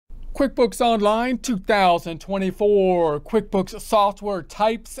QuickBooks Online 2024, QuickBooks software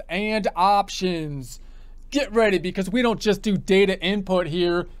types and options. Get ready, because we don't just do data input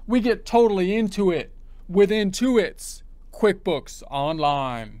here, we get totally into it with Intuit's QuickBooks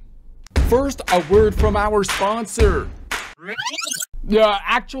Online. First, a word from our sponsor. Yeah,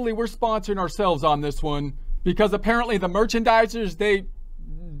 actually we're sponsoring ourselves on this one because apparently the merchandisers, they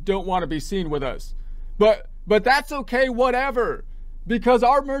don't want to be seen with us. But that's okay, whatever. Because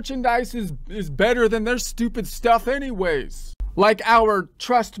our merchandise is better than their stupid stuff anyways. Like our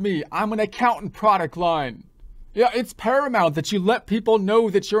Trust Me, I'm an Accountant product line. Yeah, it's paramount that you let people know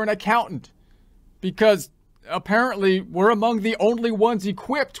that you're an accountant. Because apparently we're among the only ones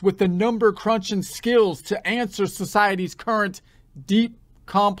equipped with the number crunching skills to answer society's current deep,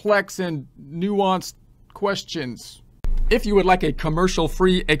 complex, and nuanced questions. If you would like a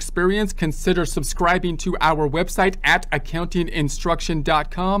commercial-free experience, consider subscribing to our website at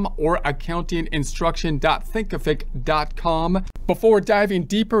accountinginstruction.com or accountinginstruction.thinkific.com. Before diving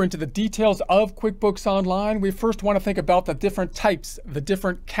deeper into the details of QuickBooks Online, we first want to think about the different types, the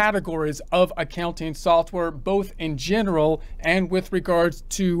different categories of accounting software, both in general and with regards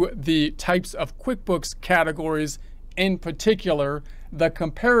to the types of QuickBooks categories in particular, the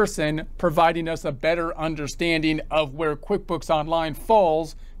comparison providing us a better understanding of where QuickBooks Online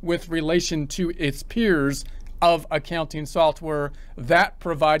falls with relation to its peers of accounting software, that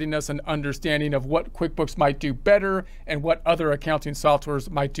providing us an understanding of what QuickBooks might do better and what other accounting softwares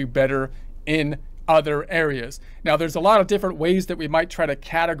might do better in other areas. Now, there's a lot of different ways that we might try to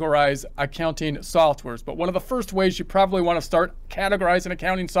categorize accounting softwares, but one of the first ways you probably want to start categorizing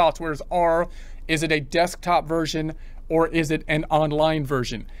accounting softwares are, is it a desktop version or is it an online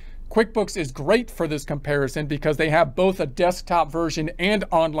version? QuickBooks is great for this comparison because they have both a desktop version and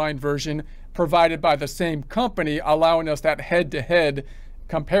online version provided by the same company, allowing us that head-to-head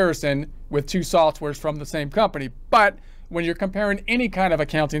comparison with two softwares from the same company. But when you're comparing any kind of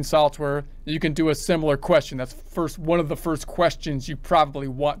accounting software, you can do a similar question. That's one of the first questions you probably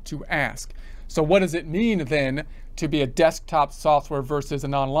want to ask. So what does it mean then to be a desktop software versus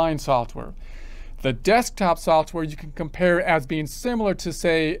an online software? The desktop software you can compare as being similar to,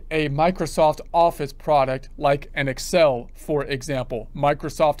 say, a Microsoft Office product like an Excel, for example.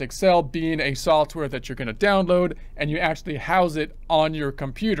 Microsoft Excel being a software that you're going to download and you actually house it on your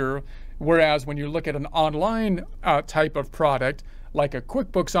computer, whereas when you look at an online type of product like a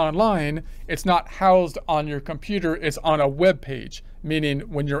QuickBooks Online, it's not housed on your computer, it's on a web page, meaning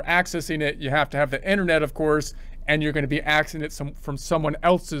when you're accessing it, you have to have the internet, of course, and you're going to be accessing it from someone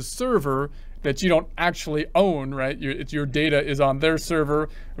else's server that you don't actually own, right? Your data is on their server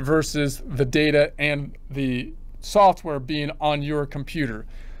versus the data and the software being on your computer.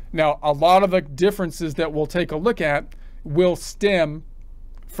 Now, a lot of the differences that we'll take a look at will stem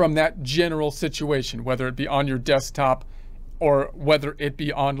from that general situation, whether it be on your desktop or whether it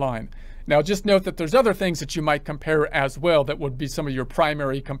be online. Now, just note that there's other things that you might compare as well that would be some of your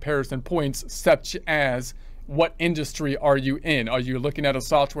primary comparison points, such as what industry are you in? Are you looking at a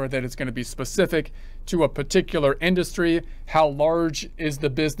software that is going to be specific to a particular industry? How large is the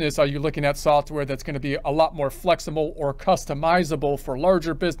business? Are you looking at software that's going to be a lot more flexible or customizable for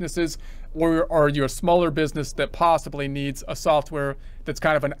larger businesses? Or are you a smaller business that possibly needs a software that's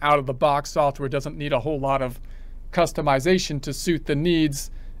kind of an out-of-the-box software, doesn't need a whole lot of customization to suit the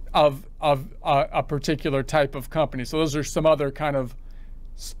needs of a particular type of company? So those are some other kind of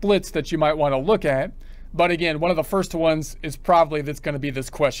splits that you might want to look at. But again, one of the first ones is probably that's going to be this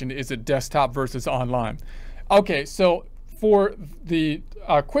question: is it desktop versus online? Okay, so for the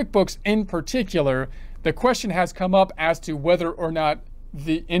QuickBooks in particular, the question has come up as to whether or not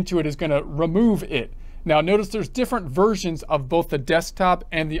the Intuit is going to remove it. Now, notice there's different versions of both the desktop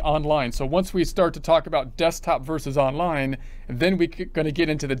and the online. So once we start to talk about desktop versus online, then we're going to get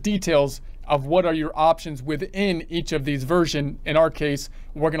into the details of what are your options within each of these versions. In our case,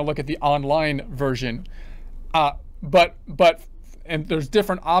 we're going to look at the online version. And there's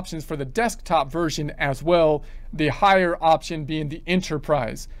different options for the desktop version as well, the higher option being the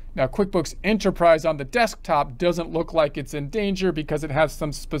Enterprise. Now, QuickBooks Enterprise on the desktop doesn't look like it's in danger because it has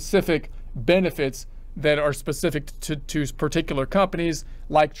some specific benefits that are specific to particular companies,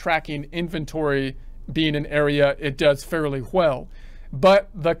 like tracking inventory being an area it does fairly well. But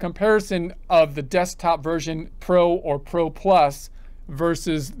the comparison of the desktop version Pro or Pro Plus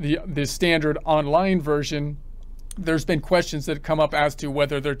versus the standard online version, there's been questions that come up as to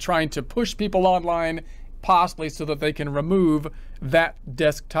whether they're trying to push people online, possibly so that they can remove that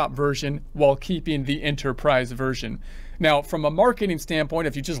desktop version while keeping the Enterprise version. Now, from a marketing standpoint,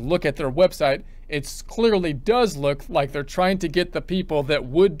 if you just look at their website, it clearly does look like they're trying to get the people that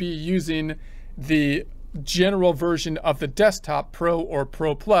would be using the general version of the desktop Pro or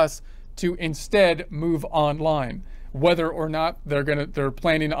Pro Plus to instead move online. Whether or not they're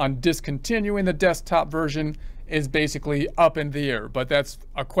planning on discontinuing the desktop version is basically up in the air, but that's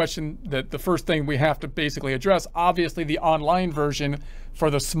a question that the first thing we have to basically address. Obviously, the online version for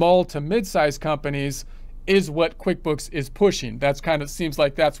the small to mid-sized companies is what QuickBooks is pushing. That's kind of seems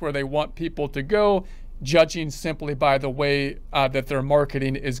like that's where they want people to go, judging simply by the way that their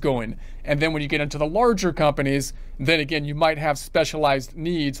marketing is going. And then when you get into the larger companies, then again, you might have specialized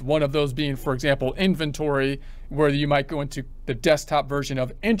needs. One of those being, for example, inventory, where you might go into the desktop version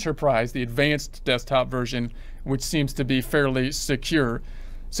of Enterprise, the advanced desktop version, which seems to be fairly secure.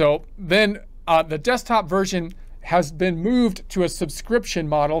 So then the desktop version has been moved to a subscription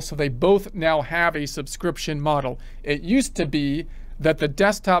model, so they both now have a subscription model. It used to be that the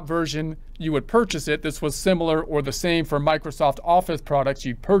desktop version, you would purchase it. This was similar or the same for Microsoft Office products.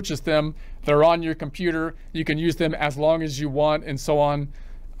 You purchase them, they're on your computer, you can use them as long as you want, and so on.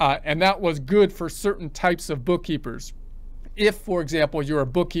 And that was good for certain types of bookkeepers. If, for example, you're a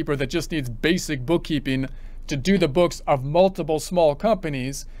bookkeeper that just needs basic bookkeeping to do the books of multiple small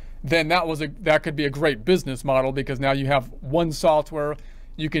companies, then that could be a great business model, because now you have one software.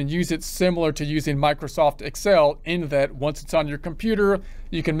 You can use it similar to using Microsoft Excel, in that once it's on your computer,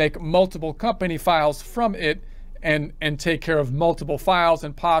 you can make multiple company files from it and take care of multiple files,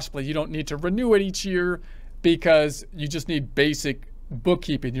 and possibly you don't need to renew it each year because you just need basic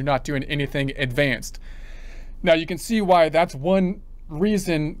bookkeeping. You're not doing anything advanced. Now you can see why that's one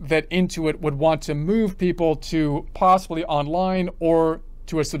reason that Intuit would want to move people to possibly online or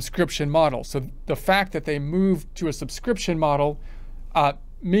to a subscription model. So the fact that they move to a subscription model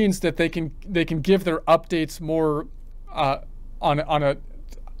means that they can give their updates more all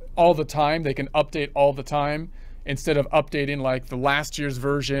the time. They can update all the time instead of updating like the last year's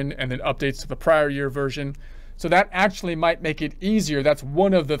version and then updates to the prior year version. So that actually might make it easier. That's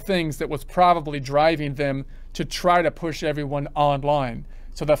one of the things that was probably driving them to try to push everyone online.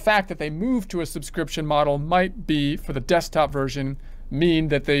 So the fact that they moved to a subscription model might be, for the desktop version, mean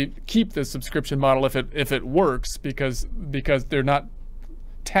that they keep the subscription model if it works, because they're not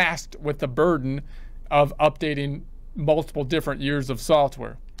tasked with the burden of updating multiple different years of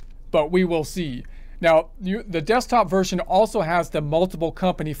software. But we will see. Now, the desktop version also has the multiple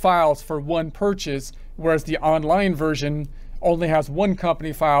company files for one purchase, whereas the online version only has one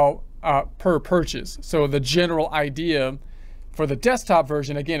company file per purchase. So the general idea for the desktop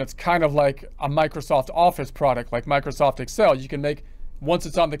version, again, it's kind of like a Microsoft Office product, like Microsoft Excel. You can make, once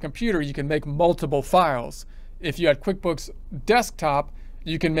it's on the computer, you can make multiple files. If you had QuickBooks Desktop,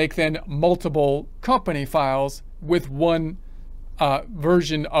 you can make then multiple company files with one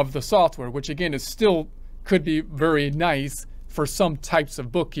version of the software, which again is still could be very nice for some types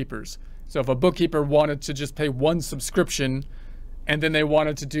of bookkeepers. So if a bookkeeper wanted to just pay one subscription and then they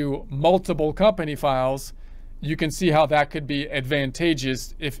wanted to do multiple company files, you can see how that could be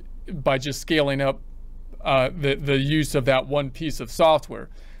advantageous by just scaling up the use of that one piece of software.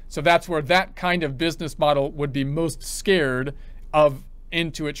 So that's where that kind of business model would be most scared of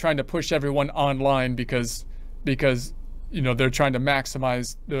Intuit trying to push everyone online, because they're trying to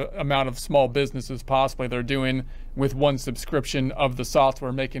maximize the amount of small businesses possibly they're doing with one subscription of the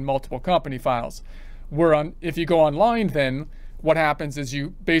software, making multiple company files. If you go online, then what happens is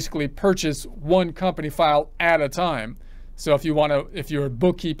you basically purchase one company file at a time. So if you're a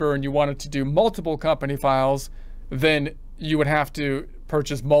bookkeeper and you wanted to do multiple company files, then you would have to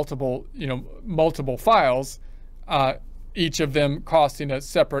purchase multiple files, each of them costing a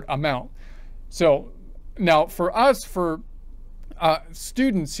separate amount. So now for us, for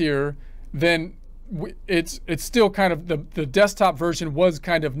students here, then it's still kind of, the desktop version was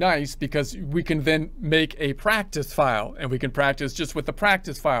kind of nice, because we can then make a practice file and we can practice just with the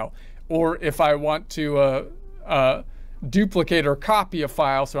practice file. Or if I want to duplicate or copy a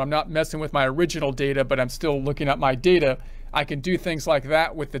file, so I'm not messing with my original data, but I'm still looking at my data, I can do things like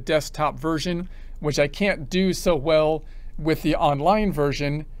that with the desktop version, which I can't do so well with the online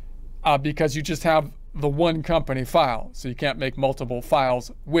version, because you just have the one company file, so you can't make multiple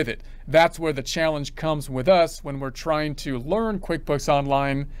files with it. That's where the challenge comes with us when we're trying to learn QuickBooks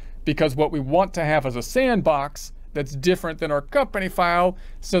Online, because what we want to have is a sandbox that's different than our company file,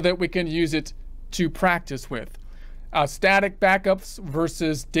 so that we can use it to practice with. Static backups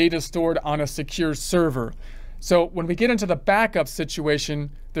versus data stored on a secure server. So when we get into the backup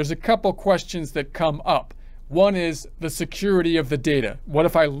situation, there's a couple questions that come up. One is the security of the data. What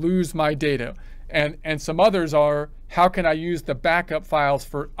if I lose my data? And some others are, how can I use the backup files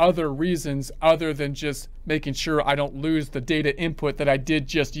for other reasons other than just making sure I don't lose the data input that I did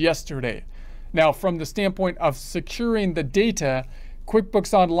just yesterday? Now, from the standpoint of securing the data,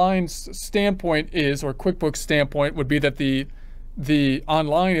 QuickBooks Online's standpoint is, or QuickBooks standpoint would be that the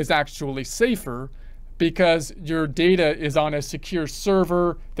online is actually safer because your data is on a secure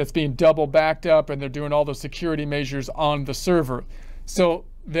server that's being double backed up, and they're doing all the security measures on the server. So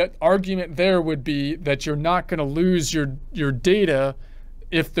that argument there would be that you're not going to lose your data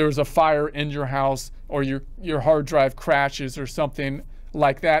if there's a fire in your house or your hard drive crashes or something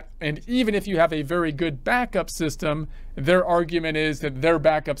like that. And even if you have a very good backup system, their argument is that their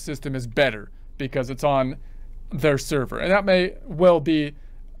backup system is better because it's on their server. And that may well be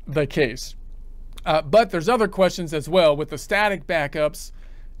the case. But there's other questions as well. With the static backups,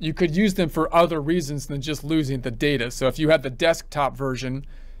 you could use them for other reasons than just losing the data. So if you had the desktop version,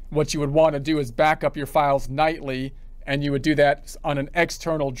 what you would want to do is back up your files nightly, and you would do that on an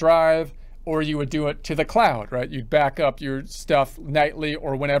external drive, or you would do it to the cloud, right? You'd back up your stuff nightly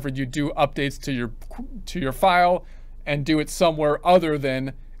or whenever you do updates to your file, and do it somewhere other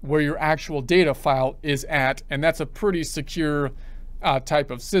than where your actual data file is at. And that's a pretty secure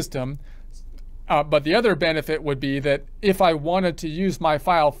type of system. But the other benefit would be that if I wanted to use my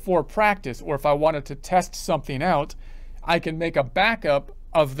file for practice, or if I wanted to test something out, I can make a backup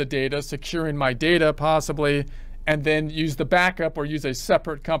of the data, securing my data possibly, and then use the backup or use a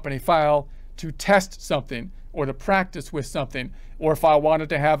separate company file to test something or to practice with something. Or if I wanted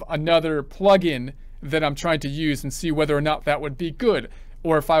to have another plugin that I'm trying to use and see whether or not that would be good.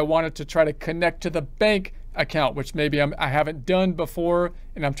 Or if I wanted to try to connect to the bank account, which maybe I haven't done before,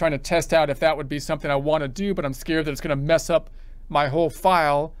 and I'm trying to test out if that would be something I want to do, but I'm scared that it's going to mess up my whole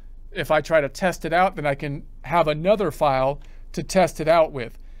file. If I try to test it out, then I can have another file to test it out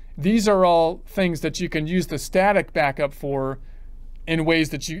with. These are all things that you can use the static backup for in ways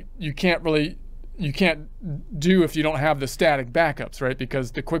that you can't do if you don't have the static backups, right?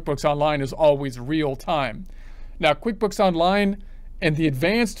 Because the QuickBooks Online is always real time. Now, QuickBooks Online and the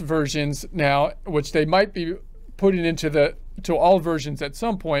advanced versions now, which they might be putting into to all versions at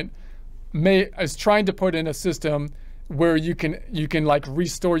some point, is trying to put in a system where you can like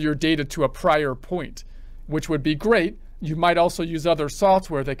restore your data to a prior point, which would be great. You might also use other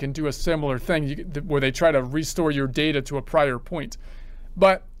software that can do a similar thing where they try to restore your data to a prior point.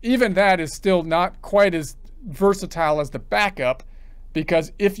 But even that is still not quite as versatile as the backup,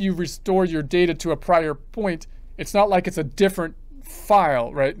 because if you restore your data to a prior point, it's not like it's a different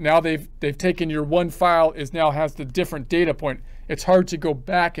file, right? Now they've taken your one file now has the different data point. It's hard to go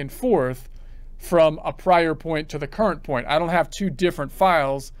back and forth from a prior point to the current point. I don't have two different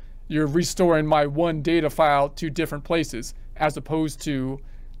files. You're restoring my one data file to different places, as opposed to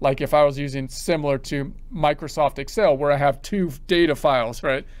like if I was using similar to Microsoft Excel, where I have two data files,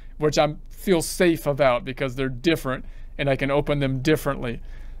 right? Which I feel safe about because they're different and I can open them differently.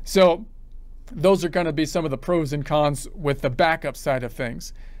 So those are going to be some of the pros and cons with the backup side of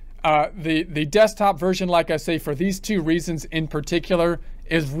things. The desktop version, like I say, for these two reasons in particular,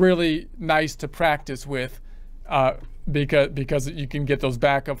 is really nice to practice with because you can get those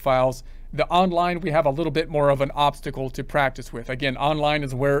backup files. The online, we have a little bit more of an obstacle to practice with. Again, online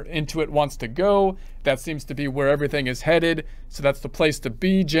is where Intuit wants to go. That seems to be where everything is headed. So that's the place to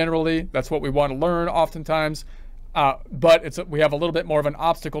be generally. That's what we want to learn oftentimes. But we have a little bit more of an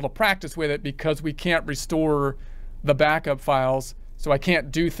obstacle to practice with it because we can't restore the backup files. So we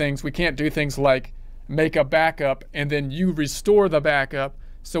can't do things like make a backup and then you restore the backup.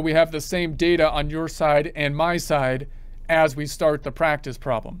 So we have the same data on your side and my side as we start the practice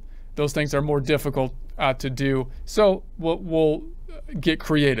problem. Those things are more difficult to do. So we'll get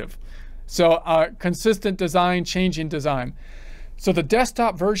creative. So consistent design, changing design. So the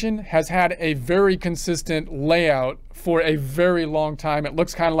desktop version has had a very consistent layout for a very long time. It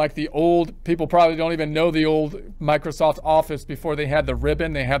looks kind of like the old, people probably don't even know the old Microsoft Office before they had the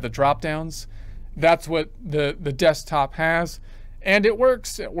ribbon, they had the drop downs. That's what the desktop has. And it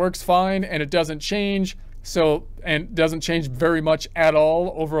works fine, and it doesn't change. And doesn't change very much at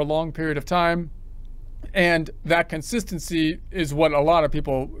all over a long period of time. And that consistency is what a lot of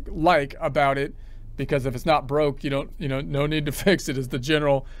people like about it, because if it's not broke, no need to fix it is the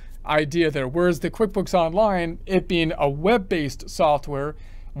general idea there. Whereas the QuickBooks Online, it being a web-based software,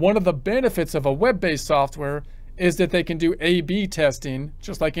 one of the benefits of a web-based software is that they can do A/B testing,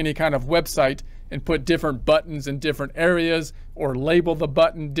 just like any kind of website, and put different buttons in different areas or label the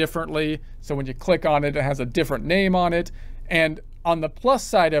button differently. So when you click on it, it has a different name on it. And on the plus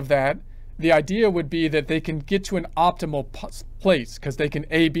side of that, the idea would be that they can get to an optimal place because they can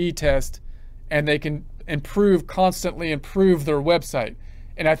A/B test and they can constantly improve their website.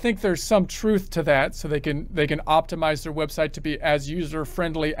 And I think there's some truth to that, so they can optimize their website to be as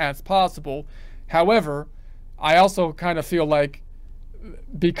user-friendly as possible. However, I also kind of feel like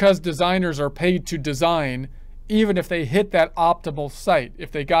because designers are paid to design, even if they hit that optimal site,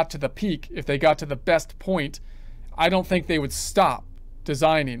 if they got to the peak, if they got to the best point, I don't think they would stop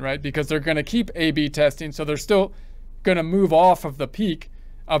designing, right? Because they're going to keep A/B testing, so they're still going to move off of the peak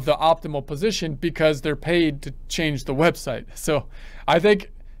of the optimal position because they're paid to change the website. So I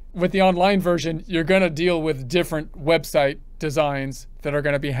think with the online version, you're going to deal with different website designs that are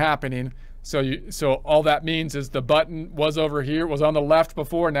going to be happening. So all that means is the button was over here, was on the left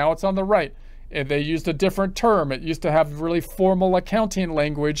before, now it's on the right. And they used a different term. It used to have really formal accounting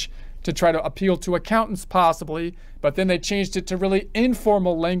language to try to appeal to accountants possibly, but then they changed it to really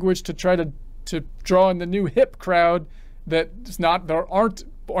informal language to try to draw in the new hip crowd that is not, there aren't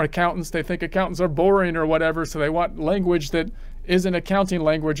accountants. They think accountants are boring or whatever, so they want language that isn't accounting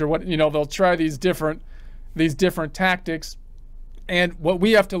language or what, you know, they'll try these different tactics. And what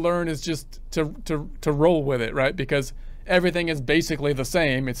we have to learn is just to roll with it, right? Because everything is basically the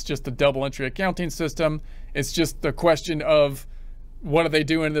same. It's just a double entry accounting system. It's just the question of what are they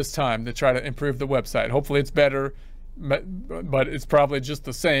doing this time to try to improve the website. Hopefully it's better, but it's probably just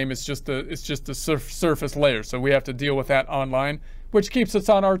the same. It's just a surface layer. So we have to deal with that online, which keeps us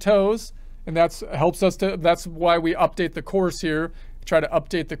on our toes, and that's why we update the course here. Try to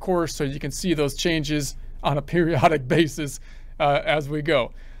update the course so you can see those changes on a periodic basis as we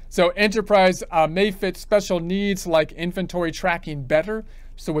go. So enterprise may fit special needs like inventory tracking better.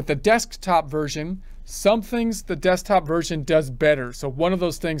 So with the desktop version, some things the desktop version does better. So one of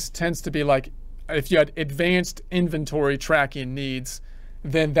those things tends to be like if you had advanced inventory tracking needs,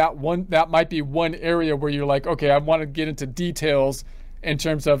 then that might be one area where you're like, okay, I want to get into details in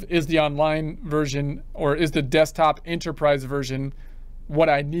terms of is the online version or is the desktop enterprise version what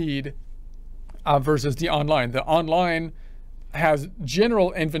I need versus the online. The online has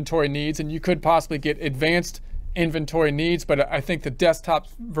general inventory needs, and you could possibly get advanced inventory needs, but I think the desktop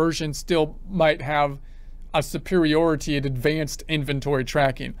version still might have a superiority at advanced inventory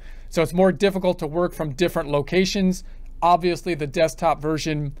tracking. So it's more difficult to work from different locations. Obviously, the desktop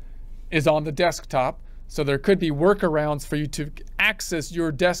version is on the desktop, so there could be workarounds for you to access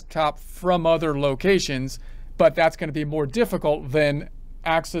your desktop from other locations, but that's going to be more difficult than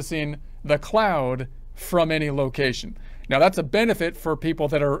accessing the cloud from any location. Now that's a benefit for people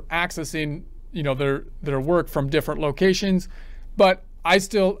that are accessing, you know, their work from different locations, but I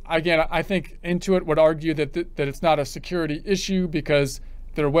still, again, I think Intuit would argue that it's not a security issue because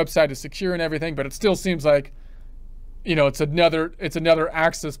their website is secure and everything, but it still seems like, you know, it's another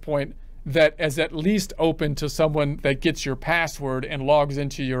access point that is at least open to someone that gets your password and logs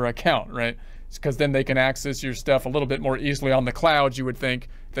into your account, right? Because then they can access your stuff a little bit more easily on the cloud, you would think,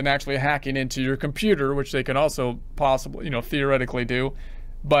 than actually hacking into your computer, which they can also possibly, you know, theoretically do.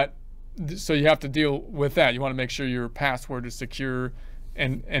 But so you have to deal with that. You want to make sure your password is secure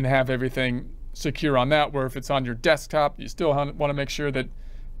and have everything secure on that, where if it's on your desktop, you still want to make sure that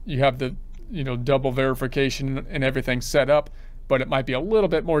you have the, you know, double verification and everything set up. But it might be a little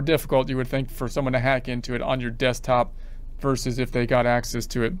bit more difficult, you would think, for someone to hack into it on your desktop versus if they got access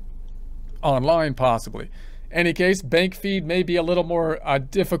to it online possibly. Any case, bank feed may be a little more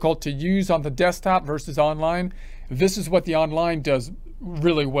difficult to use on the desktop versus online. This is what the online does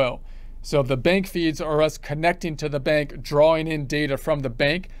really well. So the bank feeds are us connecting to the bank, drawing in data from the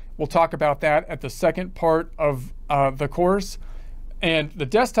bank. We'll talk about that at the second part of the course. And the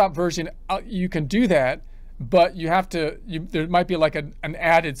desktop version, you can do that, but you have to, there might be like an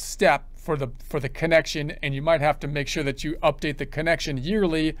added step for the connection, and you might have to make sure that you update the connection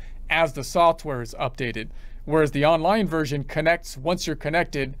yearly as the software is updated. Whereas the online version connects, once you're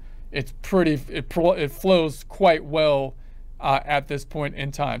connected, it flows quite well at this point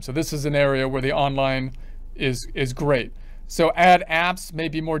in time. So this is an area where the online is great. So add apps may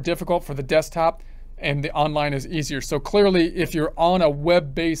be more difficult for the desktop, and the online is easier. So clearly, if you're on a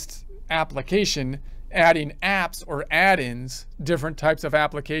web-based application, adding apps or add-ins, different types of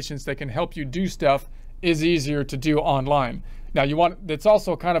applications that can help you do stuff, is easier to do online. Now it's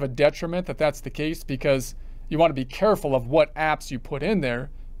also kind of a detriment that that's the case, because you want to be careful of what apps you put in there,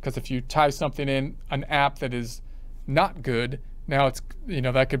 because if you tie something in an app that is not good, now it's, you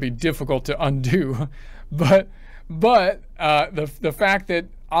know, that could be difficult to undo. But the fact that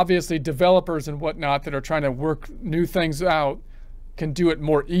obviously developers and whatnot that are trying to work new things out can do it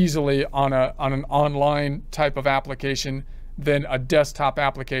more easily on an online type of application than a desktop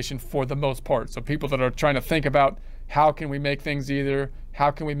application for the most part. So people that are trying to think about how can we make things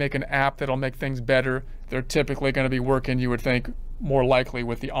how can we make an app that'll make things better? They're typically going to be working, you would think, more likely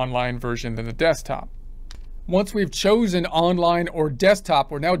with the online version than the desktop. Once we've chosen online or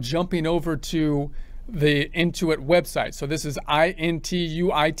desktop, we're now jumping over to the Intuit website. So this is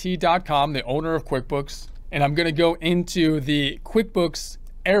intuit.com, the owner of QuickBooks. And I'm going to go into the QuickBooks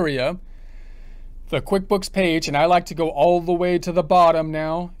area, the QuickBooks page, and I like to go all the way to the bottom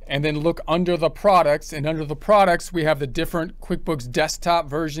now and then look under the products. And under the products, we have the different QuickBooks desktop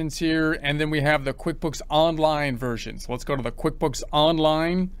versions here, and then we have the QuickBooks Online versions. Let's go to the QuickBooks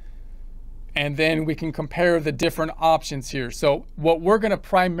Online, and then we can compare the different options here. So what we're going to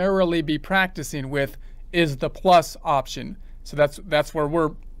primarily be practicing with is the plus option. So that's where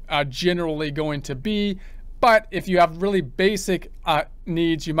we're generally going to be. But if you have really basic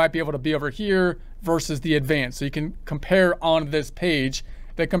needs, you might be able to be over here versus the advanced. So you can compare on this page.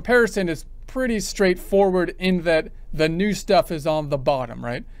 The comparison is pretty straightforward in that the new stuff is on the bottom,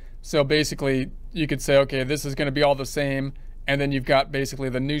 right? So basically you could say, okay, this is going to be all the same. And then you've got basically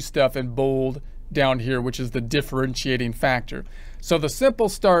the new stuff in bold down here, which is the differentiating factor. So the simple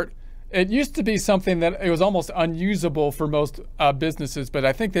start, it used to be something that it was almost unusable for most businesses, but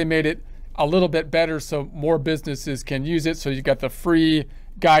I think they made it a little bit better so more businesses can use it. So you got the free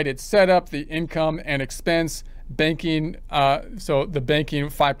guided setup, the income and expense, banking, so the banking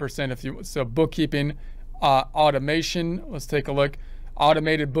 5% if you, so bookkeeping, automation, let's take a look.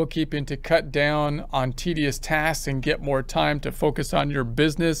 Automated bookkeeping to cut down on tedious tasks and get more time to focus on your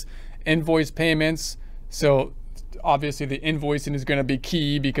business. Invoice payments. So obviously the invoicing is going to be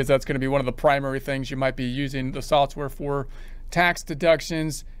key because that's going to be one of the primary things you might be using the software for. Tax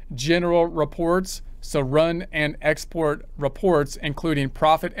deductions, general reports. So run and export reports, including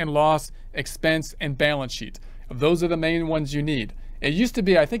profit and loss, expense, and balance sheet. Those are the main ones you need. It used to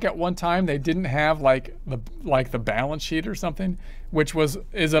be, I think at one time they didn't have like the balance sheet or something, which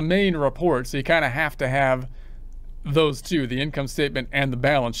is a main report. So you kind of have to have those two, the income statement and the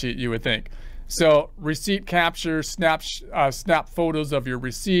balance sheet, you would think. So receipt capture, snap photos of your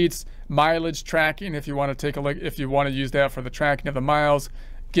receipts, mileage tracking if you want to take a look, if you want to use that for the tracking of the miles,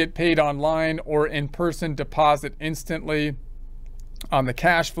 get paid online or in person, deposit instantly on the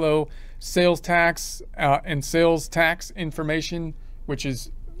cash flow, sales tax and sales tax information, which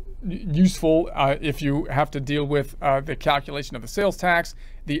is useful if you have to deal with the calculation of the sales tax,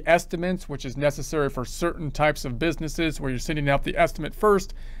 the estimates, which is necessary for certain types of businesses where you're sending out the estimate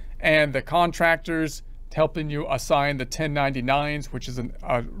first, and the contractors helping you assign the 1099s, which is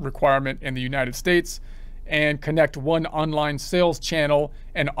a requirement in the United States, and connect one online sales channel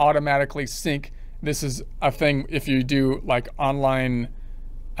and automatically sync. This is a thing if you do like online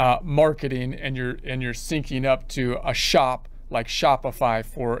marketing and you're syncing up to a shop like Shopify,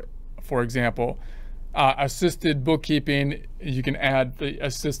 for example. Assisted bookkeeping, you can add the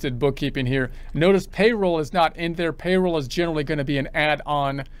assisted bookkeeping here. Notice payroll is not in there. Payroll is generally going to be an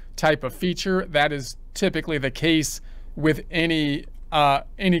add-on type of feature. That is typically the case with any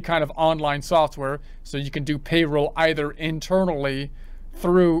kind of online software. So you can do payroll either internally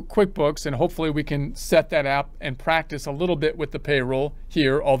through QuickBooks, and hopefully we can set that up and practice a little bit with the payroll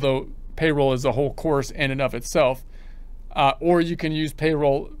here, although payroll is a whole course in and of itself. Or you can use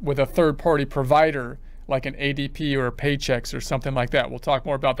payroll with a third-party provider like an ADP or a Paychex or something like that. We'll talk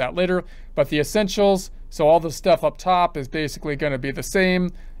more about that later. But the essentials, so all the stuff up top is basically going to be the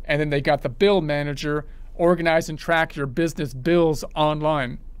same. And then they got the bill manager, organize and track your business bills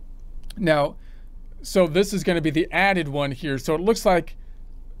online. Now, so this is going to be the added one here. So it looks like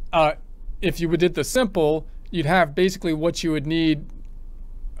if you did the simple, you'd have basically what you would need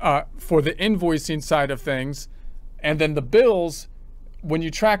for the invoicing side of things. And then the bills, when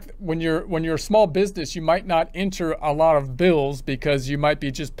you're a small business, you might not enter a lot of bills because you might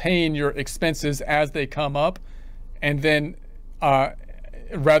be just paying your expenses as they come up, and then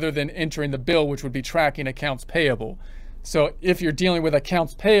rather than entering the bill, which would be tracking accounts payable. So if you're dealing with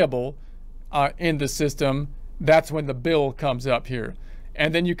accounts payable in the system, that's when the bill comes up here.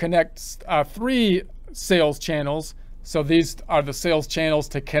 And then you connect 3 sales channels. So these are the sales channels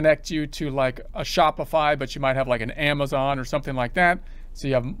to connect you to like a Shopify, but you might have like an Amazon or something like that. So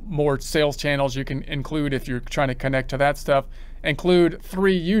you have more sales channels you can include if you're trying to connect to that stuff. Include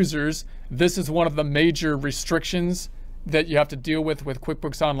 3 users. This is one of the major restrictions that you have to deal with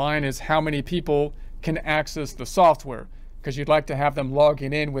QuickBooks Online, is how many people can access the software, because you'd like to have them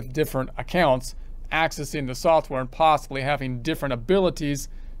logging in with different accounts, accessing the software, and possibly having different abilities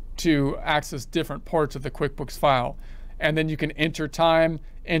to access different parts of the QuickBooks file. And then you can enter time,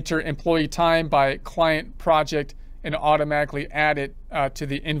 enter employee time by client project, and automatically add it to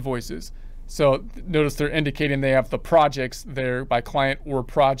the invoices. So notice they're indicating they have the projects there by client or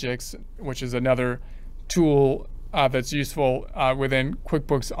projects, which is another tool that's useful within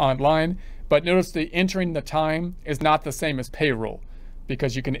QuickBooks Online. But notice the entering the time is not the same as payroll,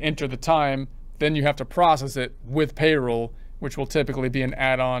 because you can enter the time, then you have to process it with payroll, which will typically be an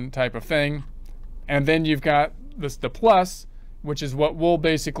add-on type of thing. And then you've got the plus, which is what we'll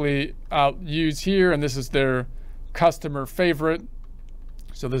basically use here, and this is their customer favorite.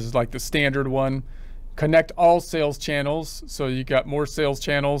 So this is like the standard one. Connect all sales channels. So you got more sales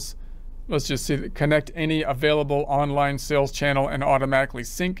channels. Let's just see, connect any available online sales channel and automatically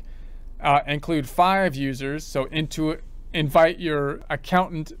sync. Include 5 users. So invite your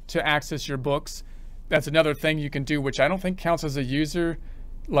accountant to access your books. That's another thing you can do, which I don't think counts as a user.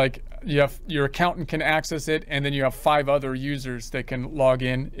 Like your accountant can access it, and then you have 5 other users that can log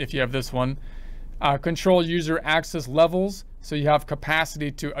in if you have this one. Control user access levels. So you have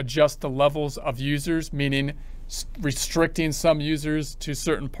capacity to adjust the levels of users, meaning restricting some users to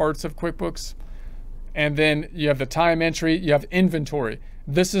certain parts of QuickBooks. And then you have the time entry, you have inventory.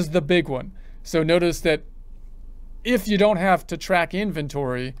 This is the big one. So notice that if you don't have to track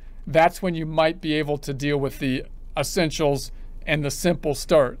inventory, that's when you might be able to deal with the essentials and the simple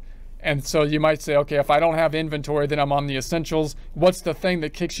start. And so you might say, okay, if I don't have inventory, then I'm on the essentials. What's the thing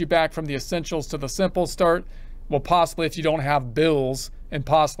that kicks you back from the essentials to the simple start? Well, possibly if you don't have bills, and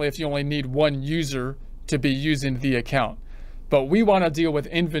possibly if you only need 1 user to be using the account. But we want to deal with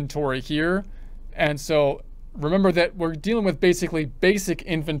inventory here. And so remember that we're dealing with basically basic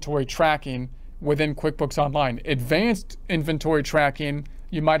inventory tracking within QuickBooks Online. Advanced inventory tracking,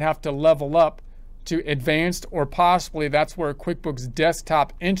 you might have to level up to advanced, or possibly that's where QuickBooks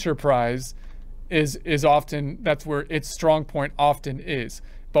Desktop Enterprise is often, that's where its strong point often is.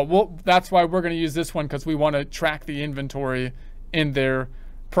 But that's why we're going to use this one, because we want to track the inventory in their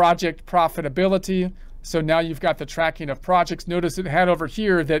project profitability. So now you've got the tracking of projects. Notice it had over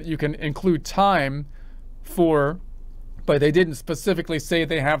here that you can include time for, but they didn't specifically say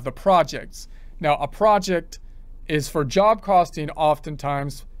they have the projects. Now a project is for job costing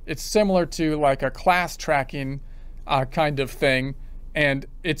oftentimes. It's similar to like a class tracking kind of thing, and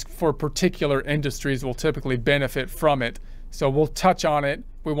it's for particular industries will typically benefit from it. So we'll touch on it.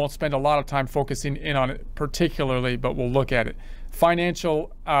 We won't spend a lot of time focusing in on it particularly, but we'll look at it.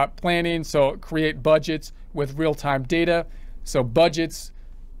 Financial planning, so create budgets with real-time data. So budgets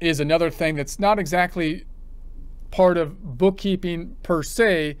is another thing that's not exactly part of bookkeeping per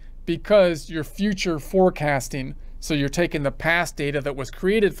se, because you're future forecasting. So you're taking the past data that was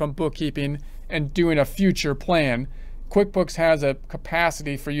created from bookkeeping and doing a future plan. QuickBooks has a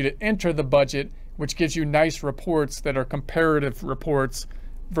capacity for you to enter the budget, which gives you nice reports that are comparative reports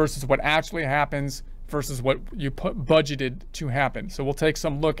versus what actually happens versus what you budgeted to happen. So we'll take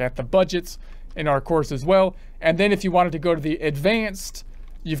some look at the budgets in our course as well. And then if you wanted to go to the advanced,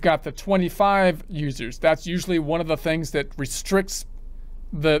 you've got the 25 users. That's usually one of the things that restricts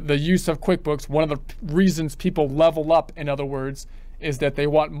the use of QuickBooks. One of the reasons people level up, in other words, is that they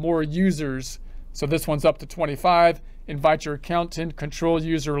want more users. So this one's up to 25. Invite your accountant, control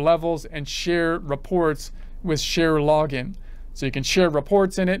user levels, and share reports with share login. So you can share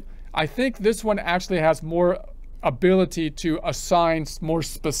reports in it. I think this one actually has more ability to assign more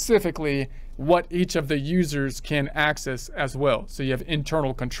specifically what each of the users can access as well. So you have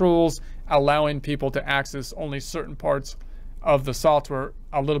internal controls allowing people to access only certain parts of the software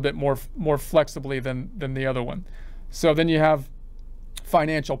a little bit more flexibly than the other one. So then you have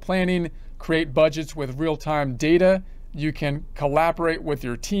financial planning, create budgets with real-time data. You can collaborate with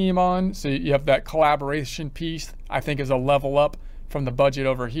your team on, so you have that collaboration piece, I think is a level up from the budget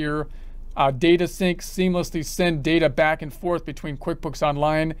over here. Data sync, seamlessly send data back and forth between QuickBooks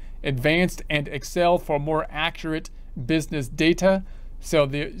Online, Advanced, and Excel for more accurate business data. So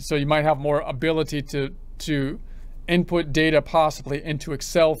you might have more ability to input data possibly into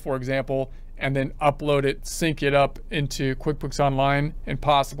Excel, for example, and then upload it, sync it up into QuickBooks Online, and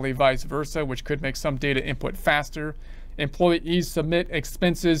possibly vice versa, which could make some data input faster. Employees submit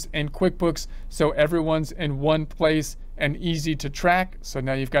expenses in QuickBooks so everyone's in one place and easy to track. So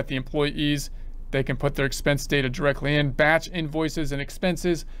now you've got the employees, they can put their expense data directly in. Batch invoices and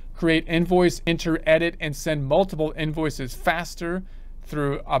expenses, create invoice, enter, edit, and send multiple invoices faster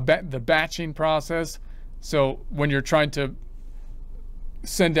through the batching process. So when you're trying to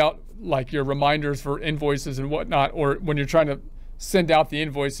send out like your reminders for invoices and whatnot, or when you're trying to send out the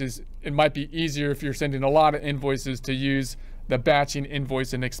invoices, it might be easier if you're sending a lot of invoices to use the batching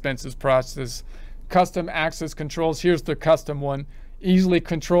invoice and expenses process. Custom access controls, here's the custom one. Easily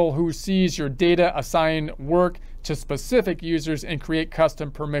control who sees your data, assign work to specific users and create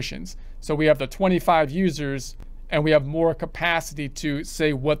custom permissions. So we have the 25 users, and we have more capacity to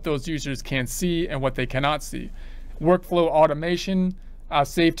say what those users can see and what they cannot see. Workflow automation,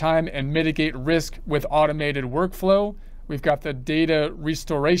 save time and mitigate risk with automated workflow. We've got the data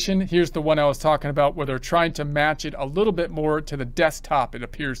restoration. Here's the one I was talking about, where they're trying to match it a little bit more to the desktop, it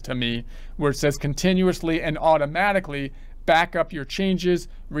appears to me, where it says continuously and automatically back up your changes,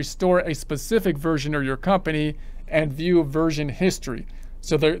 restore a specific version of your company, and view version history.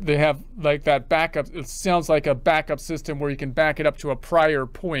 So they have like that backup. It sounds like a backup system where you can back it up to a prior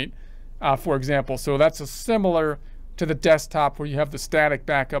point, for example. So that's a similar to the desktop where you have the static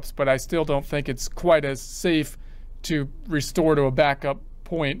backups, but I still don't think it's quite as safe to restore to a backup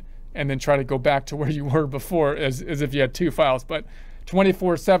point and then try to go back to where you were before as if you had two files. But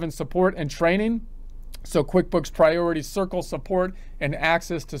 24/7 support and training. So QuickBooks Priority Circle support and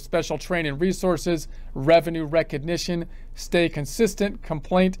access to special training resources, revenue recognition, stay consistent,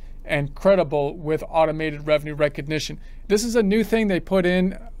 complaint, and credible with automated revenue recognition. This is a new thing they put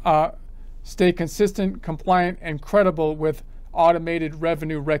in, stay consistent, compliant, and credible with automated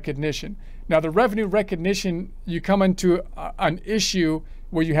revenue recognition. Now the revenue recognition, you come into an issue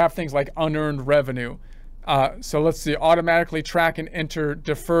where you have things like unearned revenue. So let's see, automatically track and enter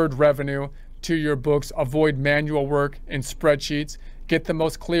deferred revenue to your books, avoid manual work in spreadsheets, get the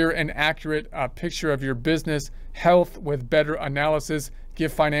most clear and accurate picture of your business health with better analysis,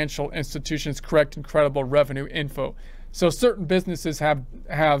 give financial institutions correct and credible revenue info. So certain businesses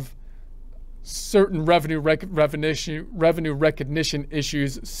have certain revenue recognition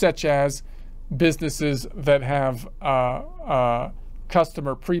issues, such as businesses that have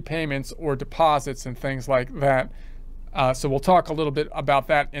customer prepayments or deposits and things like that. So we'll talk a little bit about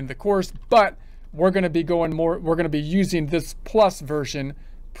that in the course, but we're going to be using this plus version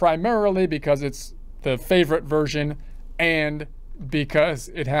primarily because it's the favorite version and because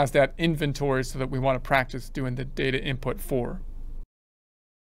it has that inventory so that we want to practice doing the data input for.